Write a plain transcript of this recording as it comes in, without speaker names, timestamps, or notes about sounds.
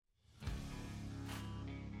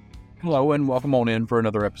Hello and welcome on in for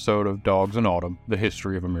another episode of Dogs in Autumn, the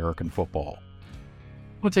history of American football.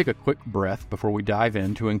 I'm going to take a quick breath before we dive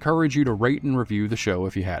in to encourage you to rate and review the show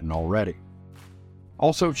if you hadn't already.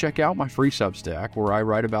 Also, check out my free Substack where I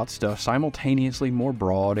write about stuff simultaneously more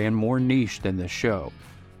broad and more niche than this show.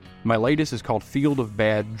 My latest is called Field of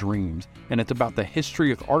Bad Dreams, and it's about the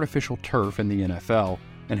history of artificial turf in the NFL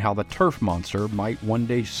and how the turf monster might one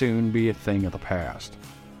day soon be a thing of the past.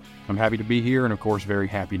 I'm happy to be here and of course very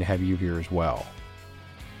happy to have you here as well.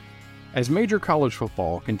 As major college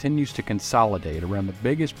football continues to consolidate around the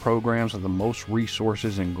biggest programs with the most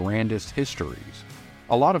resources and grandest histories,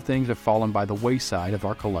 a lot of things have fallen by the wayside of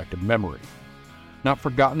our collective memory. Not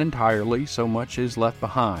forgotten entirely, so much is left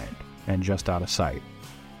behind and just out of sight.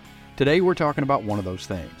 Today we're talking about one of those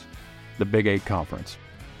things, the Big 8 Conference.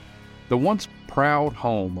 The once proud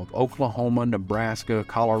home of Oklahoma, Nebraska,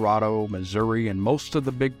 Colorado, Missouri, and most of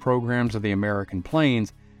the big programs of the American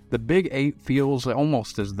Plains, the Big 8 feels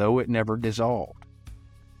almost as though it never dissolved.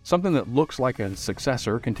 Something that looks like a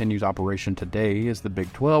successor continues operation today is the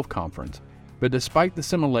Big 12 Conference, but despite the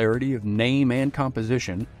similarity of name and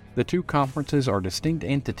composition, the two conferences are distinct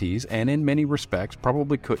entities and in many respects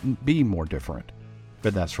probably couldn't be more different.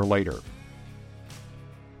 But that's for later.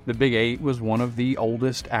 The Big 8 was one of the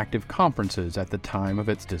oldest active conferences at the time of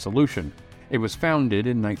its dissolution. It was founded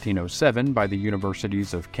in 1907 by the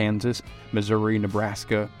universities of Kansas, Missouri,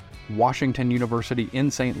 Nebraska, Washington University in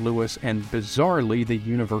St. Louis, and bizarrely the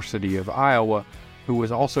University of Iowa, who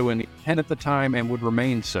was also in the 10 at the time and would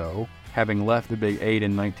remain so, having left the Big 8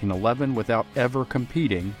 in 1911 without ever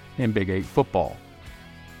competing in Big 8 football.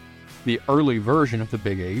 The early version of the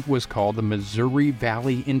Big 8 was called the Missouri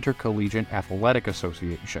Valley Intercollegiate Athletic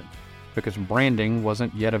Association, because branding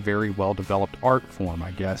wasn't yet a very well-developed art form, I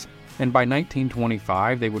guess, and by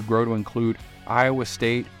 1925 they would grow to include Iowa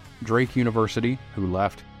State, Drake University, who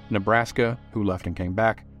left, Nebraska, who left and came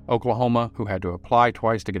back, Oklahoma, who had to apply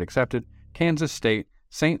twice to get accepted, Kansas State,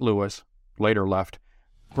 St. Louis, later left,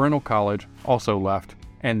 Grinnell College, also left,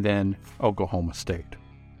 and then Oklahoma State.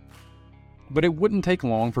 But it wouldn't take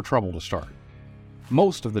long for trouble to start.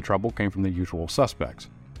 Most of the trouble came from the usual suspects: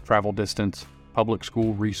 travel distance, public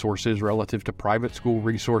school resources relative to private school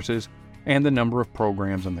resources, and the number of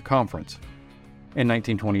programs in the conference. In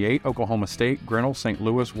 1928, Oklahoma State, Grinnell, St.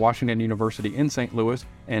 Louis, Washington University in St. Louis,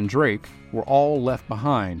 and Drake were all left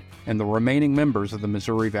behind, and the remaining members of the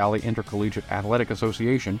Missouri Valley Intercollegiate Athletic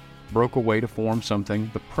Association broke away to form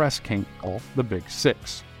something the press came to call the Big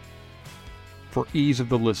Six. For ease of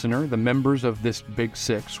the listener, the members of this Big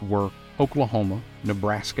Six were Oklahoma,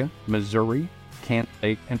 Nebraska, Missouri, Kansas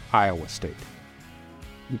State, and Iowa State.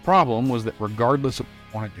 The problem was that regardless of what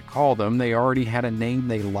they wanted to call them, they already had a name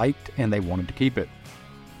they liked and they wanted to keep it.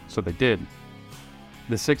 So they did.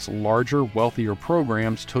 The six larger, wealthier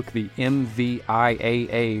programs took the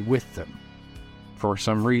MVIAA with them, for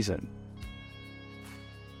some reason.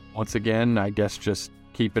 Once again, I guess just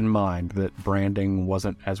keep in mind that branding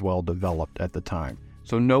wasn't as well developed at the time,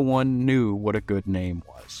 so no one knew what a good name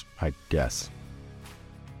was, I guess.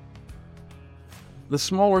 The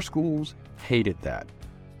smaller schools hated that,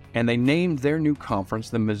 and they named their new conference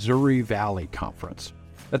the Missouri Valley Conference.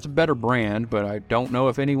 That's a better brand, but I don't know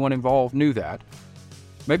if anyone involved knew that.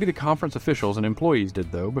 Maybe the conference officials and employees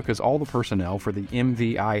did though, because all the personnel for the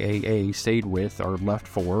MVIAA stayed with, or left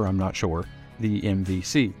for, I'm not sure, the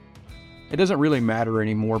MVC. It doesn't really matter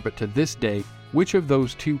anymore, but to this day, which of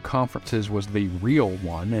those two conferences was the real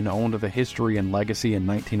one and owned the history and legacy and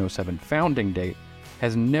 1907 founding date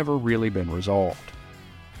has never really been resolved.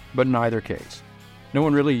 But in either case, no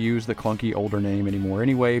one really used the clunky older name anymore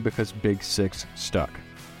anyway because Big Six stuck.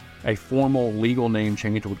 A formal legal name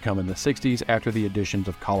change would come in the 60s after the additions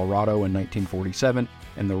of Colorado in 1947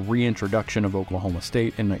 and the reintroduction of Oklahoma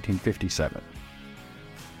State in 1957.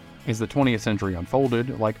 As the 20th century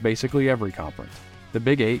unfolded, like basically every conference, the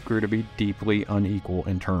Big 8 grew to be deeply unequal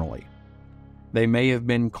internally. They may have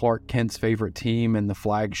been Clark Kent's favorite team and the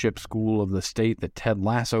flagship school of the state that Ted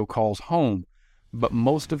Lasso calls home, but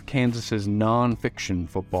most of Kansas's non-fiction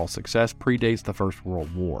football success predates the First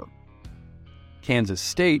World War. Kansas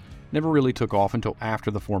State never really took off until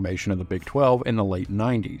after the formation of the Big 12 in the late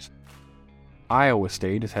 90s. Iowa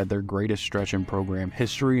State has had their greatest stretch in program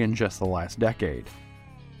history in just the last decade.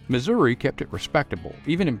 Missouri kept it respectable,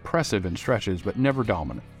 even impressive in stretches, but never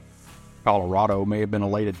dominant. Colorado may have been a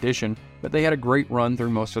late addition, but they had a great run through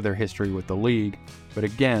most of their history with the league, but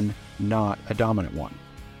again, not a dominant one.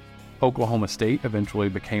 Oklahoma State eventually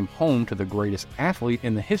became home to the greatest athlete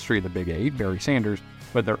in the history of the Big 8, Barry Sanders,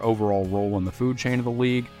 but their overall role in the food chain of the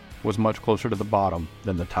league was much closer to the bottom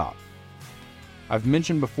than the top. I've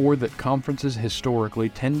mentioned before that conferences historically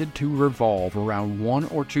tended to revolve around one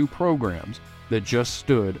or two programs that just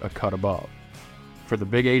stood a cut above. For the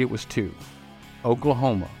Big Eight, it was two: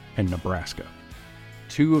 Oklahoma and Nebraska.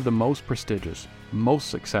 Two of the most prestigious, most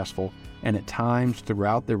successful, and at times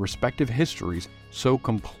throughout their respective histories, so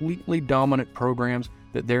completely dominant programs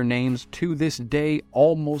that their names to this day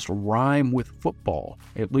almost rhyme with football,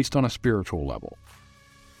 at least on a spiritual level.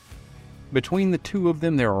 Between the two of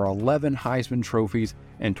them, there are 11 Heisman trophies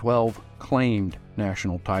and 12 claimed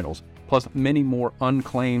national titles, plus many more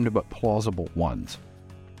unclaimed but plausible ones.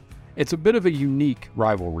 It's a bit of a unique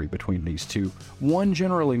rivalry between these two, one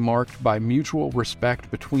generally marked by mutual respect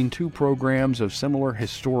between two programs of similar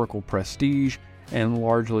historical prestige and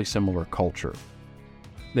largely similar culture.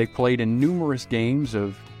 They've played in numerous games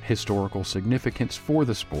of historical significance for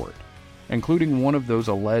the sport, including one of those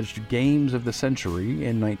alleged games of the century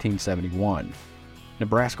in 1971.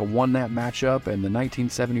 Nebraska won that matchup, and the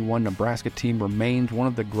 1971 Nebraska team remains one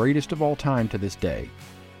of the greatest of all time to this day.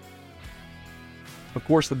 Of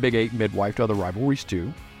course, the Big Eight midwifed other rivalries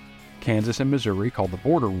too. Kansas and Missouri, called the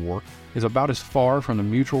Border War, is about as far from the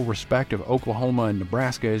mutual respect of Oklahoma and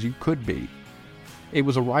Nebraska as you could be. It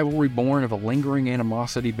was a rivalry born of a lingering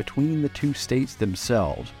animosity between the two states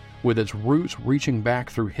themselves, with its roots reaching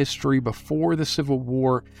back through history before the Civil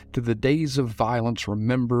War to the days of violence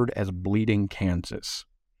remembered as Bleeding Kansas.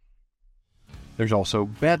 There's also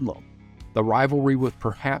Bedlam, the rivalry with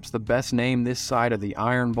perhaps the best name this side of the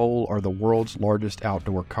Iron Bowl or the world's largest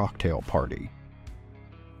outdoor cocktail party.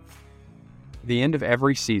 At the end of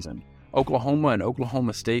every season, Oklahoma and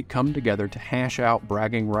Oklahoma State come together to hash out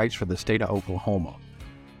bragging rights for the state of Oklahoma.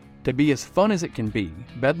 To be as fun as it can be,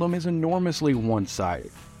 Bedlam is enormously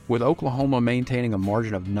one-sided, with Oklahoma maintaining a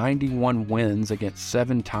margin of 91 wins against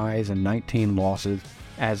 7 ties and 19 losses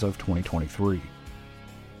as of 2023.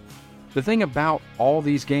 The thing about all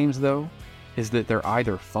these games, though, is that they're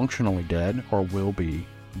either functionally dead or will be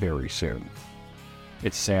very soon.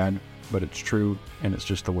 It's sad, but it's true, and it's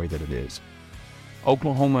just the way that it is.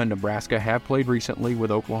 Oklahoma and Nebraska have played recently,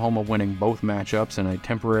 with Oklahoma winning both matchups in a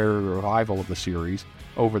temporary revival of the series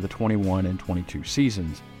over the 21 and 22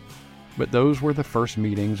 seasons. But those were the first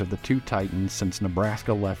meetings of the two Titans since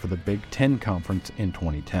Nebraska left for the Big Ten Conference in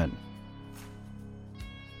 2010.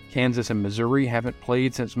 Kansas and Missouri haven't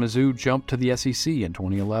played since Mizzou jumped to the SEC in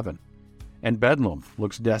 2011. And Bedlam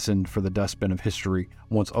looks destined for the dustbin of history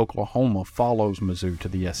once Oklahoma follows Mizzou to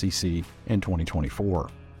the SEC in 2024.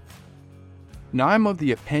 Now, I'm of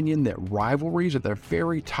the opinion that rivalries are at the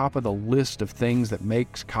very top of the list of things that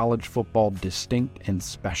makes college football distinct and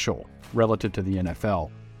special relative to the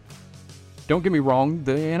NFL. Don't get me wrong,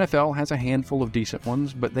 the NFL has a handful of decent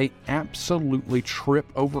ones, but they absolutely trip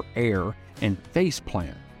over air and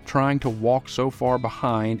faceplant trying to walk so far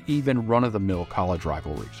behind even run-of-the-mill college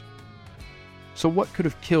rivalries. So what could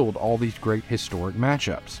have killed all these great historic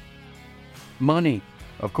matchups? Money,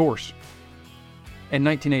 of course. In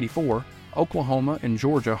 1984, Oklahoma and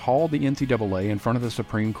Georgia hauled the NCAA in front of the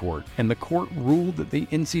Supreme Court, and the court ruled that the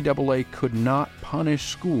NCAA could not punish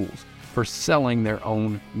schools for selling their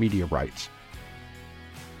own media rights.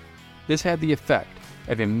 This had the effect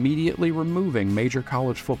of immediately removing major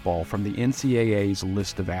college football from the NCAA's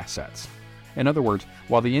list of assets. In other words,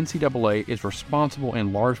 while the NCAA is responsible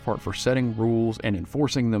in large part for setting rules and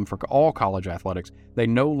enforcing them for all college athletics, they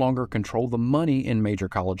no longer control the money in major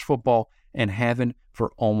college football and haven't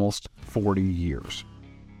for almost 40 years.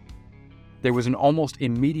 There was an almost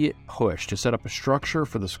immediate push to set up a structure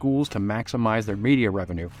for the schools to maximize their media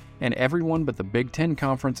revenue, and everyone but the Big Ten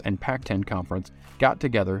Conference and Pac-10 Conference got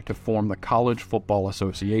together to form the College Football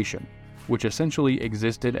Association, which essentially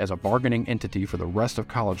existed as a bargaining entity for the rest of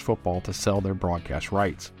college football to sell their broadcast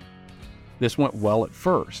rights. This went well at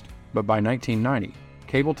first, but by 1990,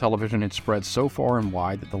 cable television had spread so far and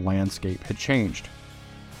wide that the landscape had changed.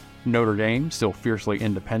 Notre Dame, still fiercely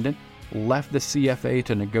independent, left the CFA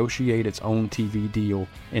to negotiate its own TV deal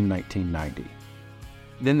in 1990.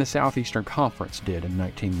 Then the Southeastern Conference did in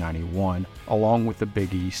 1991, along with the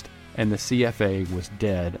Big East, and the CFA was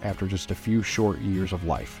dead after just a few short years of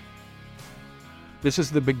life. This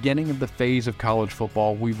is the beginning of the phase of college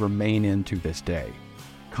football we remain in to this day.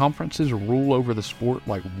 Conferences rule over the sport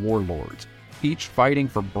like warlords, each fighting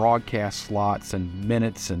for broadcast slots and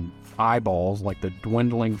minutes and eyeballs like the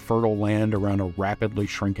dwindling fertile land around a rapidly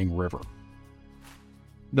shrinking river.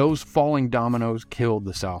 Those falling dominoes killed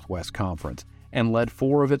the Southwest Conference and led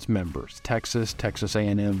 4 of its members, Texas, Texas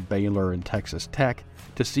A&M, Baylor, and Texas Tech,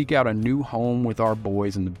 to seek out a new home with our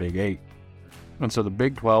boys in the Big Eight. And so the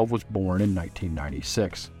Big 12 was born in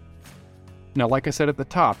 1996. Now, like I said at the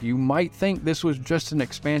top, you might think this was just an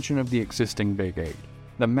expansion of the existing Big 8.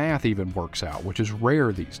 The math even works out, which is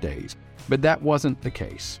rare these days, but that wasn't the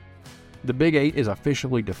case. The Big 8 is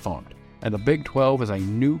officially defunct, and the Big 12 is a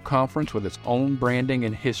new conference with its own branding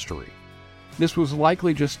and history. This was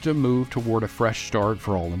likely just a move toward a fresh start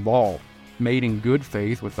for all involved, made in good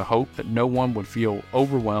faith with the hope that no one would feel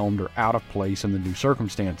overwhelmed or out of place in the new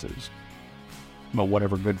circumstances. But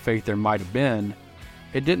whatever good faith there might have been,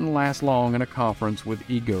 it didn't last long in a conference with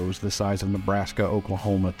egos the size of Nebraska,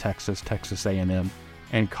 Oklahoma, Texas, Texas A&M,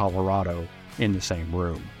 and Colorado in the same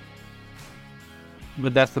room.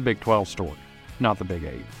 But that's the Big 12 story, not the Big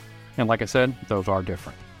 8. And like I said, those are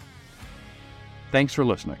different. Thanks for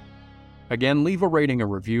listening. Again, leave a rating or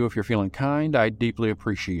review if you're feeling kind. I'd deeply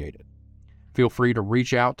appreciate it. Feel free to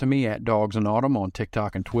reach out to me at Dogs and Autumn on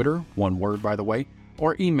TikTok and Twitter, one word by the way,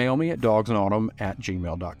 or email me at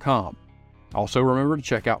dogsandautumn@gmail.com. Also remember to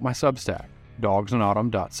check out my Substack,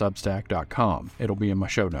 dogsandautumn.substack.com. It'll be in my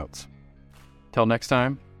show notes. Till next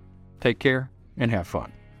time, take care and have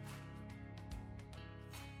fun.